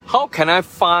how can I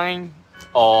find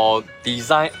or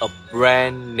design a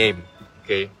brand name?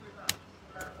 Okay,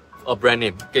 a brand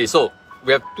name. Okay, so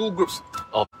we have two groups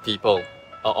of people,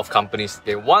 of companies.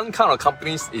 Okay, one kind of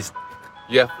companies is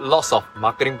you have lots of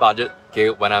marketing budget. Okay,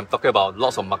 when I'm talking about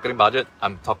lots of marketing budget,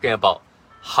 I'm talking about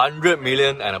 100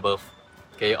 million and above.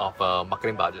 Okay, of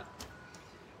marketing budget.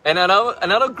 And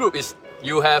another group is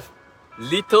you have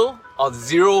little or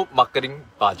zero marketing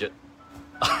budget.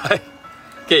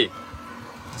 Okay,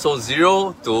 so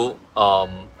zero to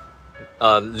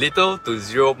little to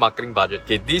zero marketing budget.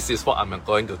 Okay, this is what I'm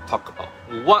going to talk about.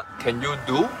 What can you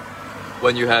do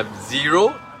when you have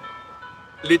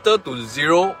little to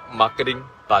zero marketing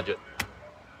budget?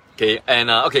 Okay, and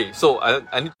okay, so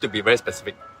I need to be very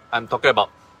specific. I'm talking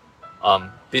about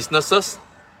businesses,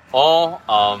 or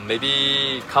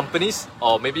maybe companies,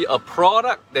 or maybe a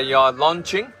product that you are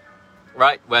launching,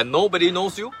 right? Where nobody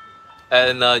knows you,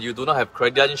 and you do not have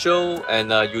credential,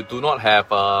 and you do not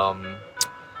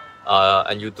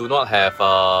have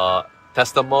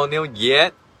testimonial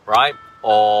yet, right?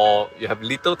 Or you have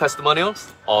little testimonials,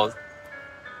 or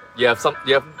you do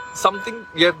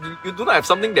not have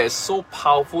something that is so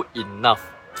powerful enough,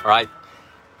 right?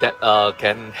 That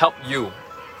can help you,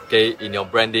 okay, in your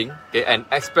branding, okay, and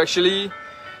especially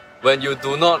when you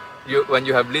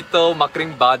have little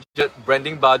marketing budget,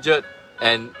 branding budget,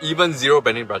 and even zero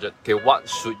branding budget. Okay, what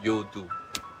should you do?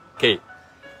 Okay,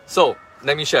 so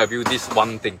let me share with you this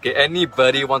one thing. Okay,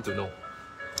 anybody want to know?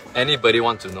 If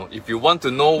you want to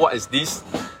know what is this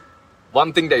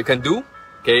one thing that you can do,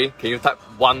 okay, can you type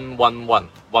 111?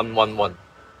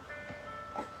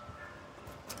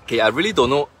 Okay, I really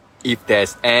don't know if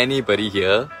there's anybody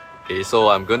here. Okay, so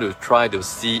I'm going to try to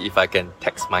see if I can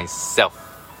text myself.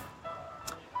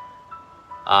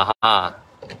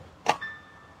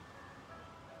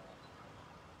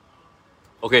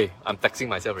 Okay, I'm texting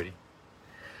myself already.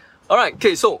 Alright,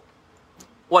 okay, so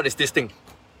what is this thing?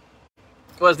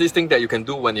 What is this thing that you can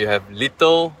do when you have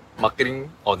little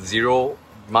marketing or zero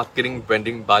marketing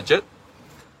branding budget?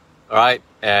 Alright,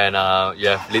 and you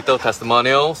have little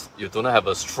testimonials, you do not have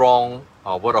a strong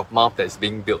word of mouth that is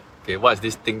being built. Okay, what is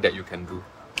this thing that you can do?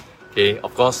 Okay,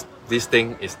 of course, this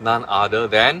thing is none other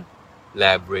than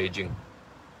leveraging.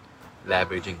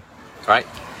 Right?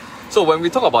 So when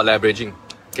we talk about leveraging,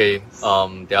 okay,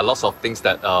 there are lots of things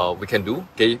that we can do.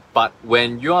 Okay, but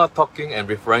when you are talking and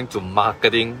referring to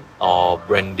marketing or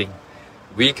branding,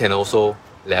 we can also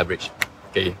leverage.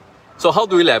 Okay, so how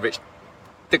do we leverage?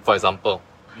 Take for example,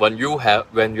 when you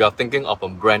are thinking of a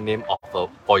brand name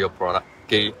for your product.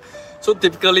 Okay, so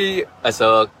typically as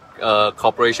a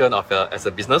corporation or as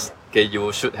a business, okay,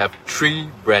 you should have three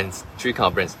kind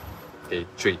of brands. Okay,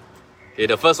 three. Okay,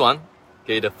 the first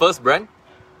brand,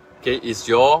 okay, is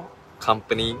your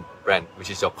company brand,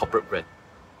 which is your corporate brand.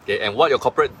 Okay, and what your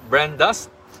corporate brand does,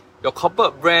 your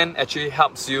corporate brand actually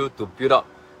helps you to build up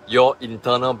your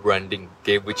internal branding.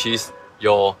 Okay, which is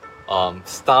your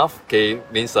staff. Okay,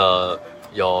 means your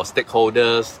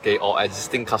stakeholders. Okay, or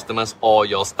existing customers, or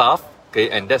your staff.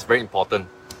 Okay, and that's very important.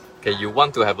 Okay, you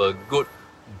want to have a good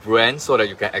brand so that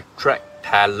you can attract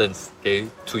talents, okay,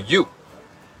 to you.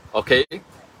 Okay,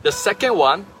 the second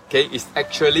one, okay, is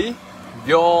actually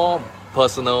your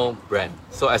personal brand.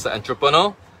 So as an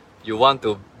entrepreneur, you want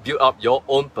to build up your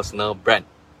own personal brand.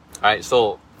 Alright,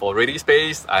 so for Ready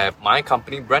Space, I have my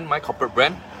company brand, my corporate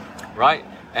brand, right?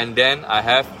 And then I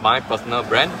have my personal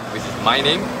brand, which is my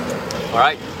name.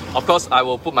 Alright, of course, I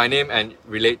will put my name and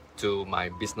relate to my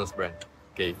business brand.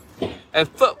 Okay, and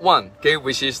third one, okay,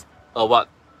 which is a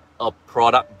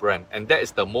product brand, and that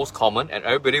is the most common, and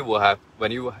everybody will have.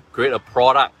 When you create a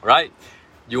product, right,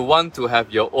 you want to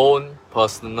have your own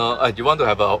personal, you want to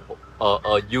have a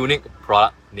unique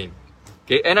product name.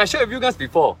 Okay, and I shared with you guys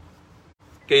before,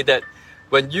 okay, that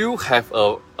when you have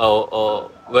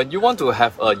when you want to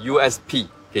have a USP,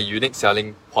 okay, unique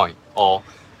selling point or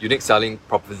unique selling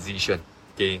proposition,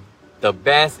 okay, the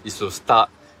best is to start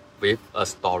with a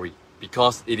story.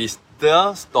 Because it is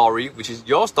the story, which is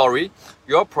your story,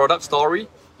 your product story,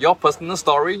 your personal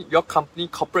story, your company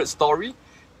corporate story,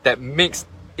 that makes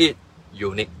it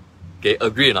unique. Okay,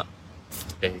 agree or not?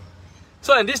 Okay.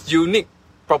 So, and this unique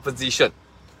proposition,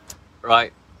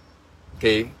 right?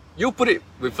 Okay, you put it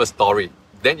with a story,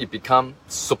 then it becomes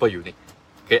super unique.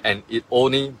 Okay, and it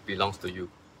only belongs to you.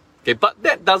 Okay, but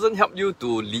that doesn't help you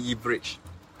to leverage.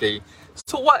 Okay,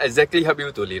 so what exactly help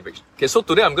you to leverage? Okay, so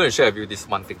today I'm going to share with you this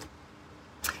one thing.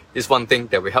 This one thing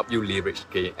that will help you leverage,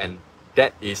 okay, and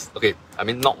that is, okay, I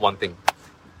mean not one thing.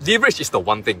 Leverage is the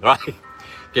one thing, right?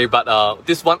 Okay, but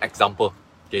this one example,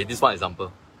 okay,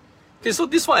 Okay, so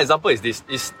this one example is this,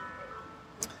 is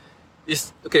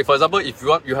okay, for example, if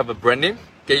you have a brand name,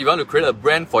 Okay, you want to create a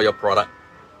brand for your product.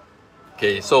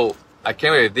 Okay, so I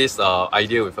came up with this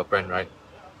idea with a friend, right?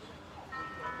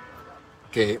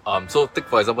 Okay, so take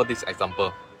for example this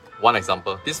example. One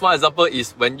example. This one example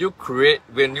is when you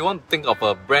want to think of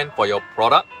a brand for your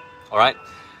product, alright,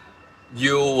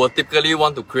 you will typically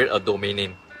want to create a domain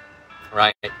name,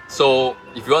 right? So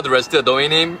if you want to register a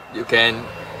domain name, you can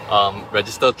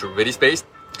register through ReadySpace.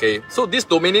 Okay, so this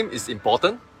domain name is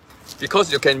important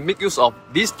because you can make use of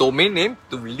this domain name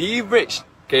to leverage,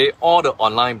 okay, all the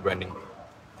online branding.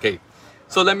 Okay,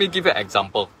 so let me give you an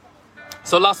example.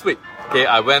 So last week, okay,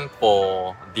 I went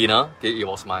for dinner. Okay, it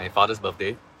was my father's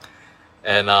birthday,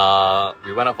 and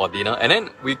we went out for dinner, and then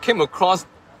we came across.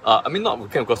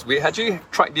 We actually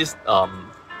tried this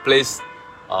place,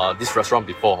 this restaurant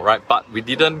before, right? But we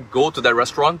didn't go to that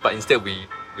restaurant, but instead we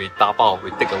tapao,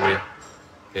 we take away,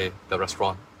 okay, the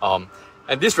restaurant.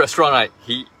 And this restaurant, right,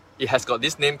 it has got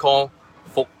this name called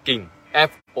Fokking,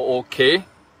 Fookin.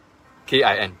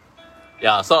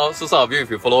 Yeah, so some of you, if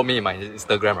you follow me in my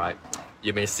Instagram, right,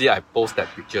 you may see I post that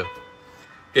picture.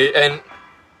 Okay, and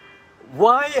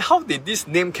how did this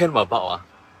name came about?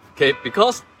 Okay,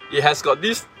 because it has got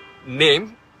this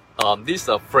name, this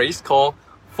phrase called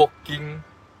 "fucking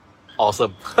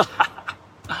awesome."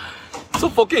 So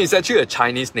 "fucking" is actually a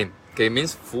Chinese name. Okay,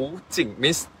 means Fu Jing,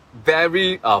 means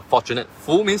very fortunate.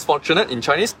 Fu means fortunate in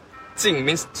Chinese. Jing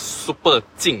means super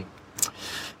Jing,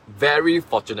 very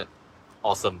fortunate,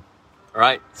 awesome.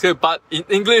 Right? So, but in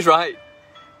English, right,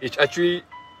 it's actually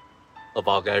a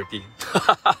vulgarity.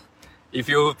 If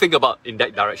you think about in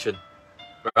that direction,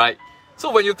 right?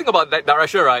 So when you think about that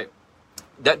direction, right,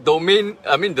 that domain,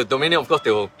 the domain name, of course,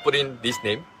 they will put in this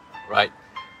name, right?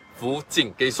 Fu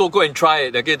Jing. Okay, so go and try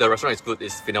it. Okay, the restaurant is good,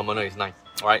 it's phenomenal, it's nice,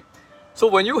 alright? So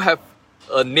when you have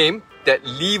a name that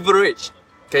leverage,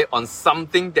 okay, on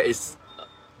something that is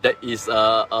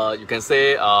you can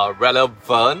say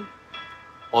relevant,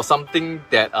 or something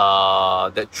that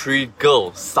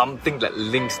triggers something that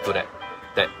links to that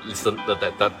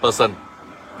person,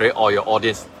 okay, or your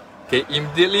audience. Okay,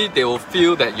 immediately they will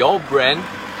feel that your brand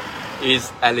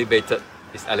is elevated.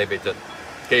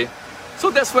 Okay,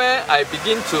 so that's where I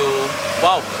begin to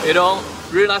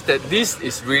realize that this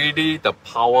is really the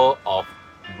power of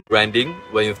branding.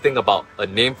 When you think about a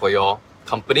name for your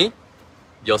company,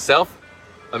 yourself,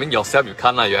 you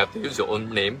can't, you have to use your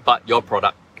own name, but your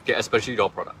product, okay, especially your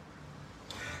product.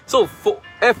 So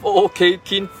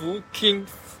F-O-O-K-Kin, Fu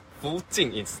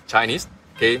Jing in Chinese,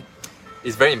 okay,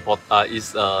 is very important.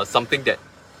 Is something that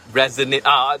resonate.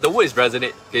 The word is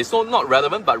resonate. Okay, so not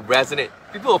relevant but resonate.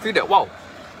 People will feel that, wow,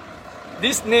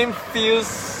 this name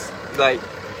feels like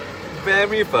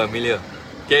very familiar.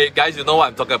 Okay, guys, you know what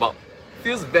I'm talking about.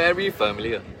 Feels very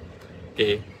familiar.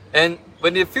 Okay, and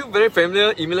when they feel very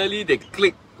familiar, immediately they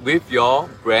click with your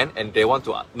brand and they want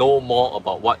to know more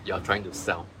about what you're trying to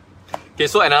sell. Okay,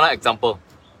 so another example.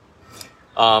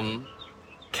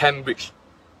 Cambridge.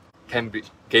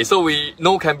 Okay, so we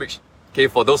know Cambridge. Okay,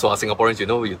 for those who are Singaporeans, you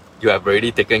know you have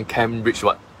already taken Cambridge.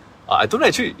 What? I don't know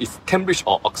actually. It's Cambridge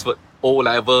or Oxford? O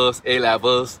levels, A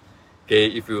levels. Okay,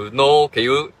 if you know, can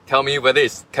you tell me whether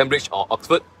it's Cambridge or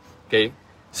Oxford? Okay,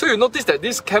 so you notice that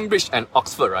this Cambridge and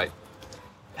Oxford, right,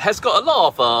 has got a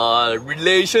lot of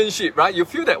relationship, right? You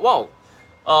feel that, wow,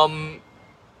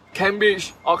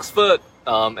 Cambridge, Oxford,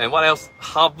 and what else?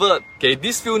 Harvard. Okay,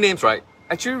 these few names, right,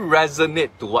 actually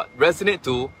resonate to what? Resonate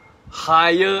to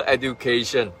higher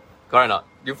education. Correct or not?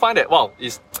 You find that,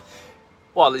 it's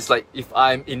like if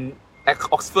I'm in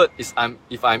Oxford, if I'm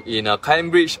in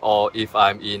Cambridge, or if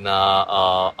I'm in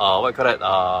Harvard.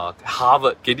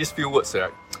 Okay, these few words,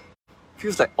 right,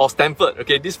 feels like, or Stanford.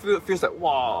 Okay, this feels like,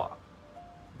 wow,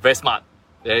 very smart.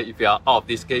 Yeah, if you are out of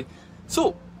this, okay.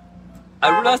 So I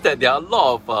realized that there are a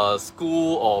lot of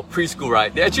school or preschool,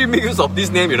 right? They actually make use of this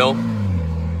name,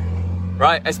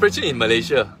 right? Especially in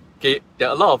Malaysia. Okay, there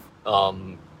are a lot of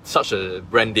such a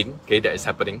branding, okay, that is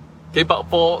happening. Okay, but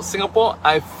for Singapore,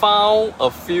 I found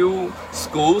a few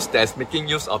schools that's making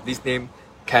use of this name,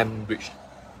 Cambridge,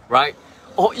 right?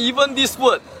 Or even this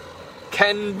word,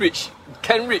 Cambridge.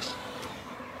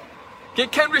 Okay,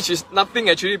 Cambridge is nothing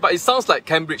actually, but it sounds like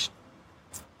Cambridge.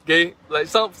 Okay, like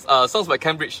sounds like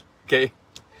Cambridge. Okay,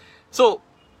 so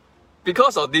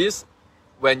because of this,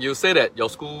 when you say that your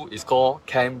school is called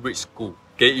Cambridge School,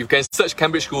 okay, you can search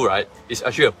Cambridge School, right? It's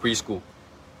actually a preschool,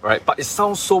 right? But it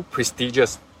sounds so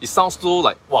prestigious. It sounds so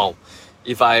like, wow,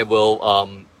 if I will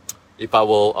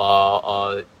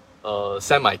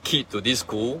send my kid to this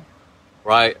school,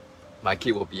 right, my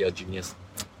kid will be a genius.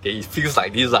 Okay, it feels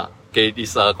like this. Okay,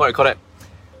 this correct.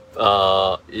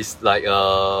 It's like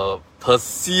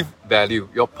perceived value.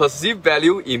 Your perceived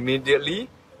value immediately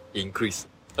increase.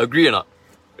 Agree or not?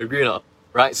 Agree or not?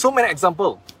 Right? So many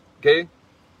examples. Okay.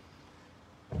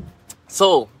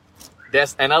 So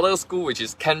there's another school which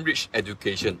is Cambridge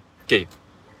Education. Okay.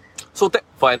 So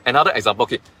for another example,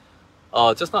 okay.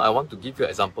 Just now I want to give you an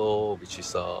example which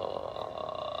is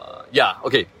yeah,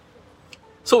 okay.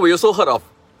 So we also heard of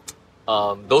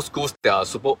those schools that are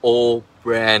super old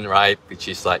brand, right? Which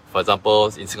is like, for example,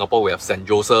 in Singapore we have St.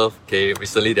 Joseph. Okay,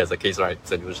 recently there's a case, right?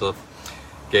 St. Joseph.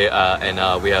 Okay, and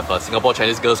we have Singapore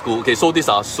Chinese Girls' School. Okay, so these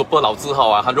are super 老字号,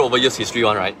 100 over years history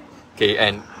one, right? Okay,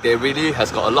 and they really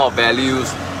has got a lot of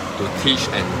values to teach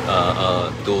and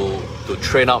to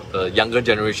train up the younger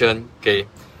generation. Okay,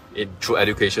 through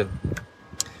education.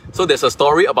 So there's a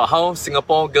story about how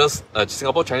Singapore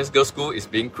Chinese Girls' School is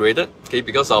being created. Okay,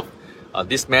 because of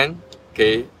this man.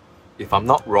 Okay, if I'm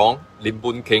not wrong, Lim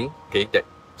Boon Keng. Okay, that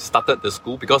started the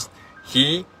school because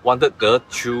he wanted the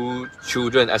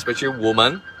children, especially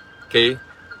women, okay,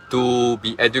 to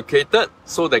be educated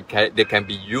so that they can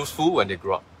be useful when they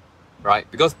grow up, right?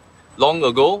 Because long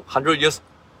ago, 100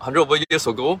 over years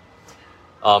ago,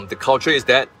 the culture is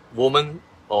that women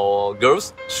or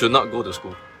girls should not go to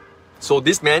school. So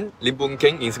this man, Lim Boon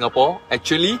Keng in Singapore,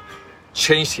 actually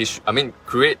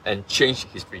create and change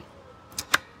history.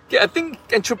 Okay, I think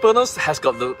entrepreneurs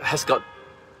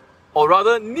or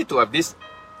rather need to have this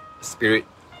spirit,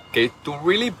 okay, to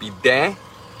really be there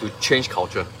to change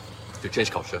culture.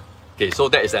 Okay, so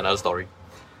that is another story.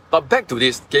 But back to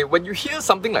this, okay, when you hear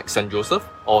something like St. Joseph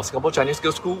or Singapore Chinese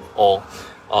Girls' School or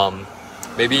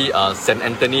maybe St.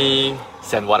 Anthony,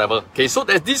 St. whatever, okay, so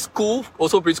there's this school,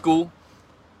 also preschool,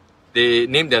 they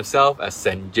name themselves as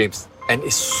St. James, and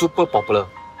it's super popular.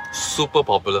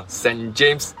 St.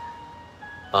 James,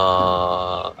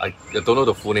 I don't know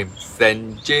the full name,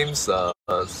 St. James,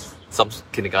 some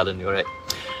kindergarten, right?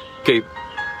 Okay,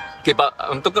 but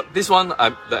I'm talking this one.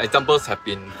 The examples have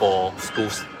been for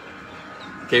schools,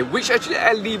 okay, which actually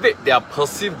elevate their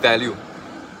perceived value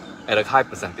at a high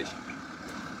percentage.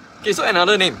 Okay, so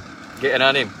another name. In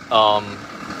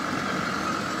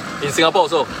Singapore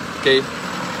also, okay,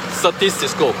 Certis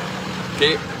Cisco.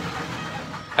 Okay,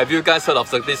 have you guys heard of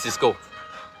Certis Cisco?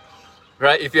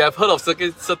 Right? If you have heard of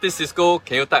Certis Cisco,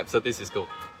 can you type Certis Cisco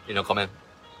in a comment?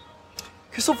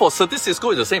 Okay, so for Certis Cisco,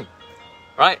 it's the same,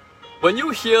 right? When you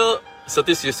hear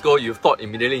Certis Cisco, you thought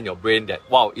immediately in your brain that,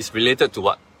 wow, it's related to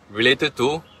what? Related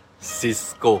to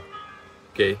Cisco.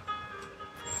 Okay,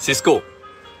 Cisco.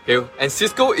 Okay, and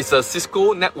Cisco is a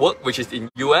Cisco network which is in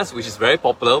US, which is very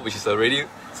popular,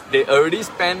 they already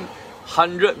spent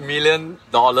 $100 million,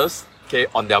 okay,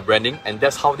 on their branding, and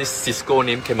that's how this Cisco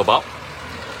name came about.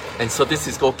 And Certis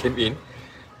Cisco came in,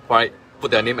 right?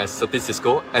 Put their name as Certis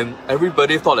Cisco, and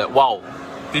everybody thought that, wow,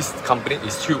 this company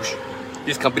is huge,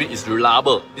 this company is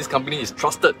reliable, this company is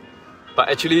trusted. But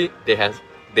actually, they have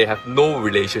no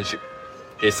relationship.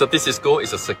 Okay, Certis Cisco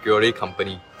is a security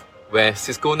company, where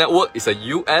Cisco Network is a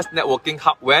US networking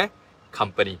hardware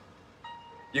company.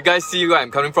 You guys see where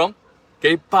I'm coming from?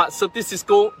 Okay, but Certis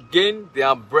Cisco gained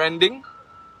their branding,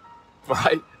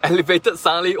 right, elevated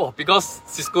suddenly, because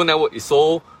Cisco Network is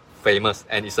so famous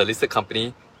and it's a listed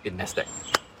company in Nasdaq.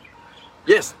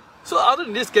 Yes, so other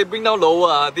than this, okay, bring down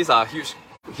lower, these are huge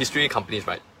history companies,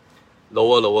 right?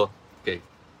 Lower, okay.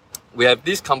 We have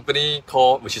this company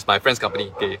called, which is my friend's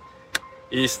company, okay.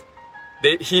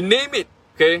 He named it,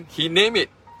 okay,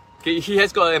 okay, he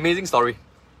has got an amazing story.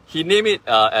 He named it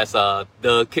as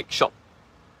The Cake Shop,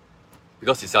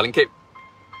 because he's selling cake,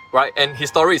 right? And his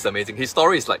story is amazing. His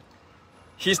story is like,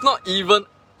 he's not even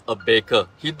a baker.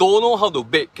 He don't know how to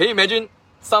bake. Can you imagine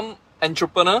some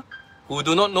entrepreneur who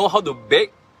do not know how to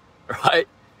bake, right,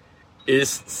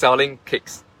 is selling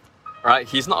cakes, right?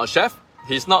 He's not a chef.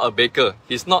 He's not a baker.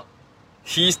 He's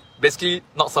basically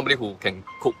not somebody who can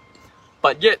cook,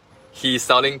 but yet he's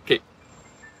selling cake.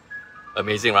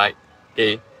 Amazing, right?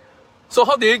 Okay. So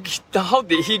how did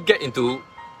he get into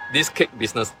this cake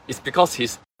business? It's because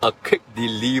he's a cake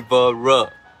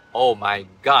deliverer. Oh my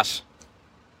gosh.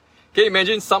 Can you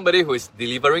imagine somebody who is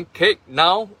delivering cake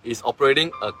now is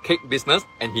operating a cake business,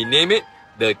 and he named it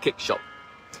The Cake Shop.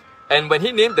 And when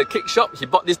he named The Cake Shop, he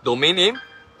bought this domain name,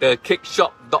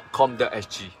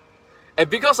 thecakeshop.com.sg. And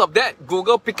because of that,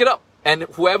 Google picked it up, and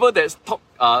whoever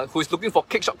who is looking for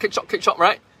cake shop,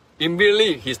 right?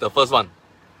 Immediately, he's the first one.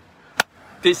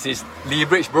 This is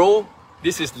leverage, bro.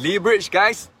 This is leverage,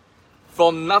 guys.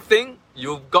 From nothing,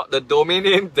 you got the domain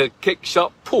name, The Cake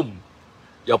Shop, boom.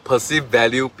 Your perceived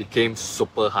value became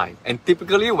super high. And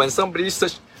typically, when somebody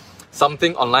search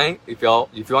something online, if you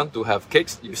want to have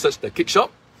cakes, you search The Cake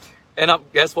Shop. End up,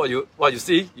 guess what you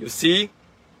see? You see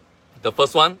the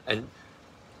first one, and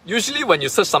usually when you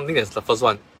search something that's the first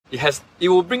one, it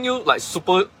will bring you like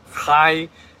super high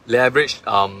leverage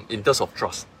in terms of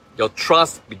trust. Your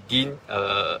trust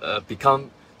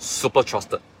become super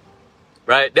trusted,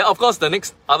 right? Then of course the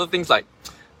next other things like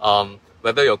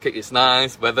whether your cake is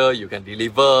nice, whether you can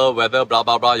deliver, whether blah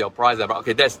blah blah, your price and blah,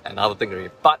 okay, that's another thing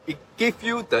already. But it gives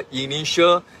you the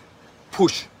initial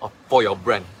push for your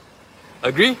brand.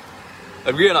 Agree?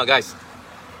 Agree or not, guys?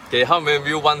 Okay, how many of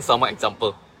you want some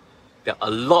example? There are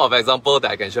a lot of examples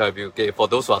that I can share with you. Okay, for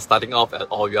those who are starting off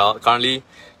or you are currently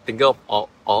thinking of or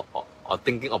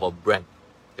thinking of a brand.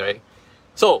 Okay,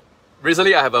 so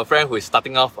recently I have a friend who is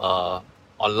starting off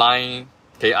online.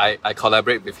 Okay, I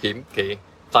collaborate with him. Okay,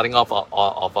 starting off of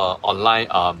online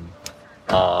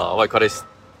what you call this,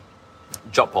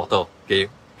 job portal. Okay,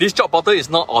 this job portal is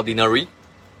not ordinary.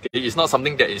 Okay, it's not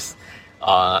something that is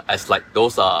as like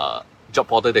those job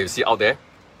portal that you see out there.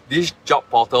 This job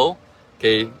portal,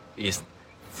 okay, is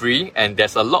free, and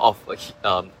there's a lot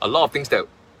of things that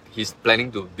he's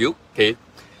planning to build. Okay,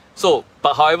 so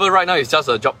but however right now it's just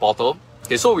a job portal.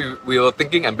 Okay, so we were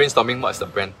thinking and brainstorming what's the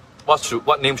brand,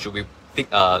 what name should we think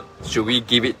should we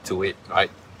give it to it, right?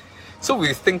 So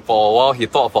we think for a while, he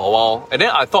thought for a while, and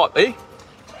then I thought,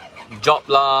 job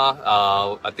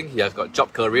lah, I think he has got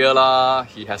job career lah,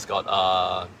 he has got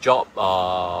job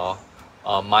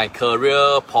my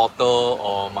career portal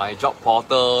or my job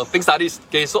portal, things like this.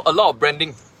 Okay, so a lot of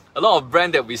branding, a lot of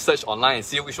brand that we search online and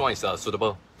see which one is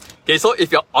suitable. Okay, so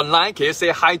if you're online, can you say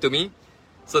hi to me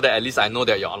so that at least I know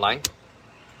that you're online?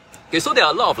 Okay, so there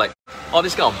are a lot of like all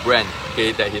this kind of brand,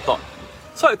 okay, that he thought.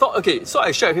 So I thought, okay, so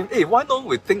I shared with him, hey, why don't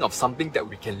we think of something that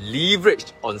we can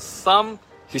leverage on some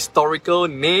historical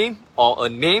name or a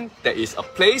name that is a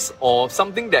place or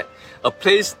something that a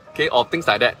place, okay, or things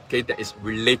like that, okay, that is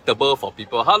relatable for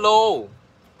people. Hello,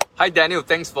 hi Daniel,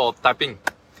 thanks for typing.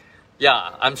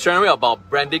 Yeah, I'm sharing about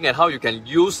branding and how you can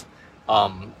use,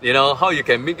 how you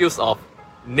can make use of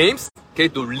names, okay,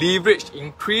 to leverage,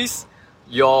 increase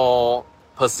your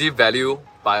perceived value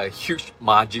by a huge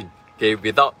margin, okay,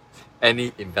 without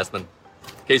any investment.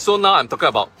 Okay, so now I'm talking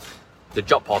about the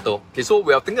job portal. Okay, so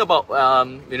we are thinking about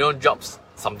jobs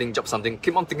something,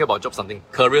 keep on thinking about job something,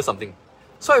 career something.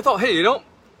 So I thought, hey,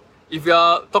 if you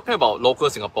are talking about local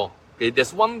Singapore, okay,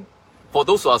 there's one for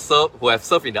those who have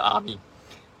served in the army.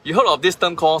 You heard of this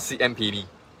term called CMPB.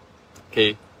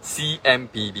 Okay,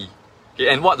 CMPB. Okay,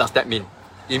 and what does that mean?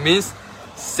 It means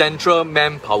Central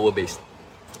Manpower Base.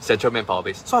 Central Manpower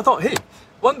Base. So I thought, hey,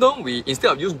 why don't we,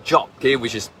 instead of use job, okay,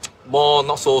 which is more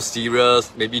not so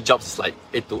serious, maybe jobs is like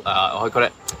 8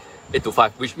 to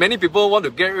 5, which many people want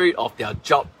to get rid of their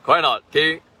job, correct or not?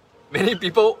 Okay, many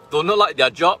people do not like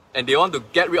their job and they want to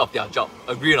get rid of their job.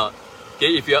 Agree or not?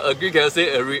 Okay, if you agree, can you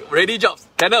say ready jobs?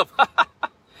 Kenneth.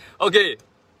 Okay,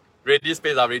 ready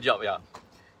space ready job, yeah.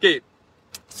 Okay,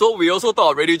 so we also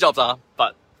thought of ready jobs,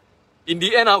 but in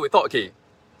the end, we thought, okay,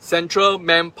 Central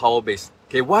Manpower Base.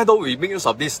 Okay, why don't we make use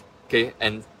of this, okay,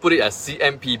 and put it as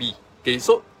CMPB. Okay,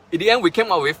 so in the end, we came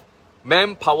up with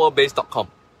manpowerbase.com.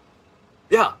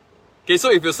 Yeah. Okay, so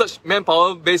if you search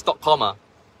manpowerbase.com,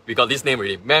 we got this name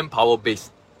already,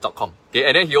 manpowerbase.com. Okay,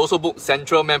 and then he also booked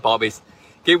Central Manpower Base,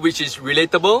 okay, which is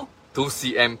relatable to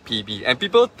CMPB. And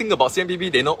people think about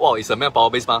CMPB, they know, oh, it's a manpower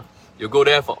base, You go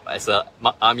there as a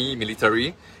army,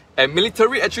 military, and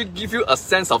military actually give you a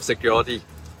sense of security,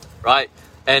 right?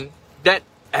 And that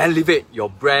elevate your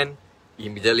brand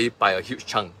immediately by a huge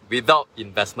chunk without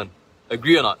investment.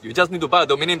 Agree or not? You just need to buy a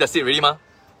domain name, that's it, really,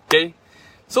 Okay?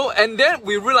 So, and then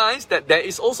we realized that there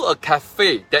is also a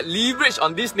cafe that leverage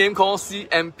on this name called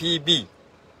CMPB.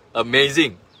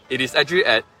 Amazing. It is actually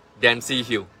at Dempsey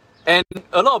Hill. And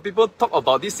a lot of people talk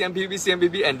about this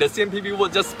CMPB, and the CMPB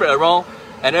word just spread around,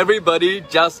 and everybody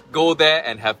just go there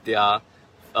and have their,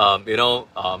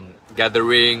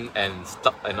 gathering and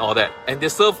stuff and all that. And they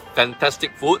serve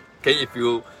fantastic food. Okay, if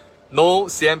you know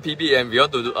CMPB and you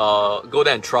want to go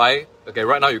there and try, okay,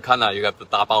 right now you can't, you have to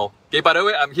dabao. Okay, by the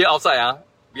way, I'm here outside,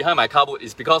 behind my car boot.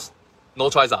 It's because no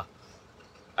choice,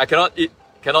 I cannot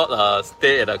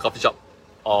stay at a coffee shop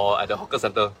or at the hawker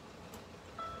center.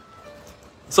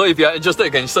 So if you are interested,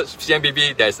 you can search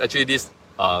CMPB. There's actually this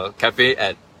cafe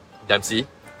at Dempsey,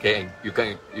 okay, and you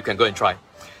can go and try.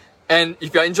 And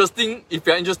if you're interested, you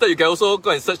can also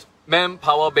go and search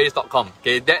manpowerbase.com.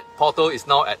 Okay, that portal is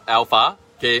now at alpha.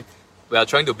 Okay, we are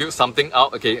trying to build something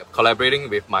out. Okay, collaborating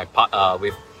with my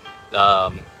with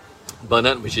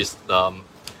Bernard, which is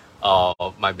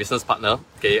my business partner.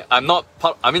 Okay, I'm not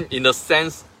part. I mean, in a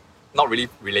sense, not really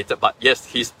related, but yes,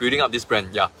 he's building up this brand.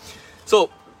 Yeah, so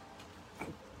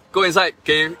go inside.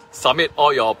 Okay, submit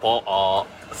all your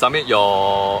if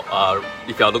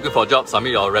you are looking for a job,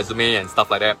 submit your resume and stuff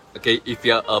like that. Okay, if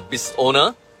you're a business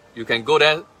owner, you can go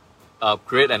there,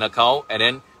 create an account, and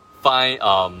then find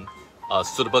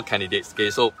suitable candidates. Okay,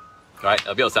 so right,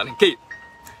 a bit of something. Okay,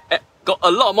 got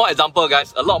a lot more example,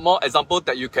 guys. A lot more example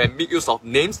that you can make use of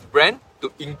names, brand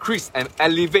to increase and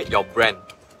elevate your brand.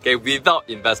 Okay, without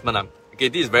investment. Okay,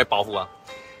 this is very powerful.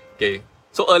 Okay,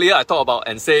 so earlier I talked about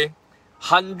and say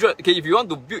 100. Okay, if you want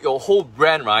to build your whole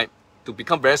brand, right, to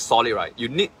become very solid, right, you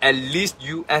need at least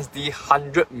USD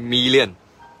 100 million.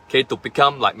 Okay, to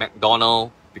become like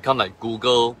McDonald's, become like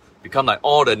Google, become like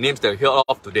all the names that you hear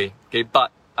of today. Okay,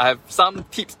 but I have some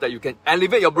tips that you can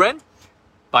elevate your brand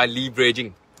by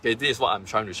leveraging. Okay, this is what I'm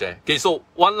trying to share. Okay, so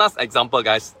one last example,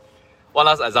 guys. One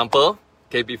last example.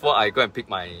 Okay, before I go and pick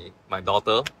my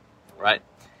daughter, right?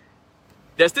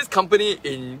 There's this company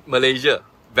in Malaysia,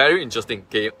 very interesting.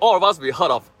 Okay, all of us we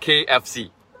heard of KFC.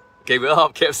 Okay, we heard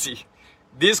of KFC.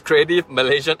 This creative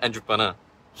Malaysian entrepreneur,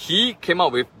 he came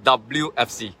up with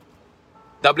WFC.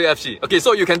 WFC. Okay,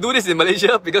 so you can do this in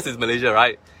Malaysia because it's Malaysia,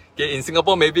 right? Okay, in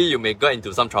Singapore maybe you may get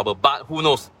into some trouble, but who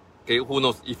knows? Okay, who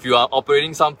knows? If you are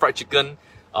operating some fried chicken,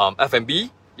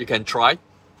 F&B, you can try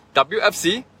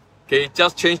WFC. Okay,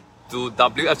 just change to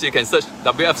WFC. You can search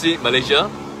WFC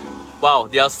Malaysia. Wow,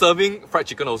 they are serving fried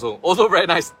chicken also. Also very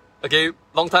nice. Okay,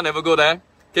 long time never go there.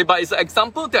 Okay, but it's an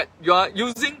example that you are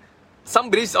using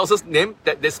somebody else's name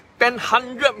that they spend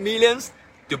 100 millions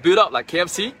to build up like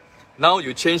KFC. Now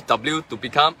you change W to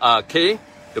become K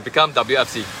to become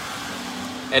WFC.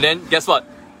 And then guess what?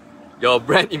 Your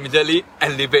brand immediately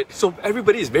elevates. So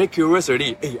everybody is very curious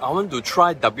already. Hey, I want to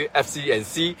try WFC and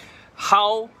see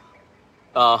how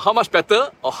much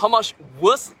better or how much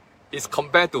worse is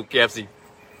compared to KFC.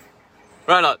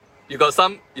 Right or not? You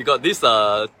got this,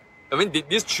 did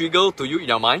this trigger to you in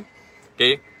your mind?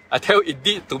 Okay, I tell you it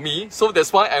did to me. So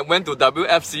that's why I went to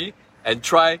WFC and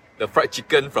tried the fried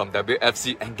chicken from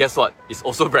WFC. And guess what? It's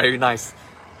also very nice.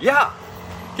 Yeah.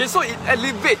 Okay, so it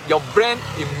elevates your brand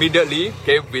immediately,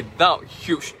 okay, without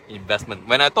huge investment.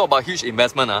 When I talk about huge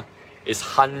investment, it's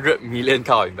 100 million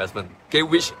kind of investment. Okay,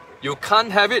 which you can't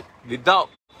have it without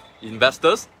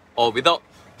investors or without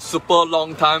super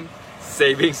long time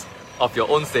savings of your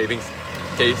own savings.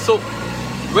 Okay, so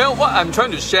well, what I'm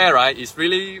trying to share, right, is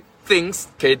really things,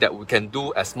 okay, that we can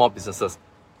do as small businesses,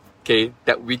 okay,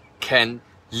 that we can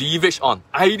leverage on,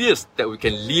 ideas that we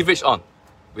can leverage on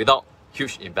without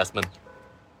huge investment.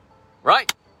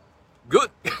 Right? Good.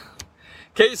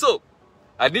 Okay, so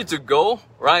I need to go,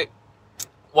 right?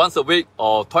 Once a week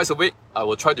or twice a week, I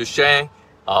will try to share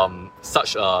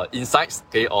such insights,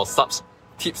 okay, or such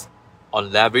tips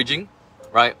on leveraging,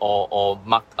 right? Or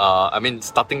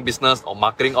starting business or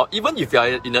marketing, or even if you are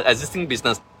in an existing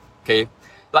business, okay.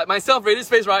 Like myself, Ready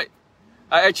Space, right?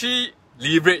 I actually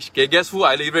leverage. Okay, guess who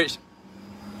I leverage?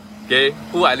 Okay,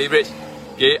 who I leverage?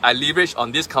 Okay, I leverage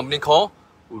on this company called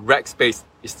Rackspace.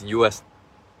 It's in US.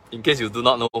 In case you do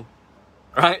not know,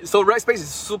 right? So Rackspace is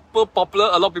super popular.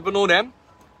 A lot of people know them,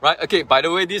 right? Okay. By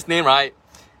the way, this name, right,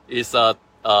 is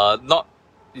not.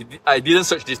 I didn't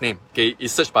search this name. Okay,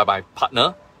 it's searched by my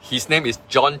partner. His name is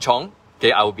John Chong.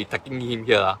 Okay, I will be tagging him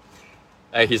here.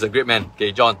 He's a great man.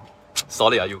 Okay, John,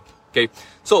 solid are you? Okay,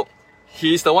 so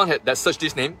he's the one that searched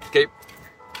this name. Okay,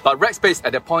 but Rackspace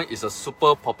at that point is a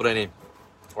super popular name,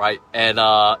 right? And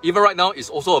even right now, it's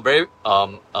also a very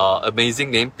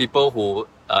amazing name. People who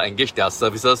engage their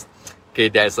services, okay,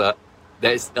 there's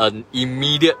an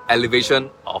immediate elevation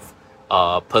of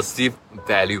perceived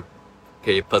value.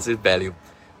 Okay, perceived value.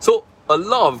 So a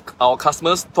lot of our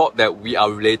customers thought that we are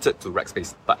related to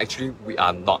Rackspace, but actually we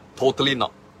are not. Totally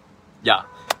not. Yeah.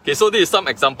 Okay, so this is some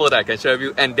example that I can share with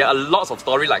you, and there are lots of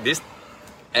stories like this,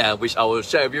 which I will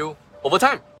share with you over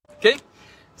time. Okay,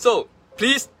 so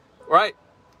please, right,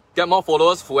 get more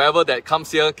followers. Whoever that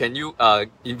comes here, can you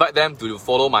invite them to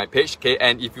follow my page? Okay,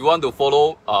 and if you want to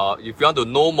follow, if you want to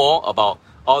know more about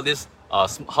all this,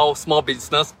 how small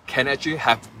business can actually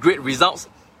have great results,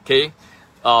 okay,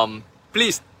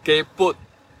 please, okay, put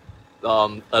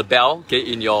a bell, okay,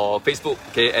 in your Facebook,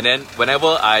 okay, and then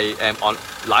whenever I am on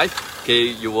live, okay,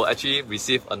 you will actually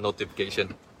receive a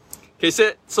notification. Okay,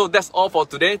 so that's all for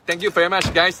today. Thank you very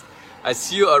much, guys. I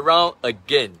see you around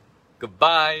again.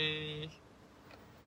 Goodbye.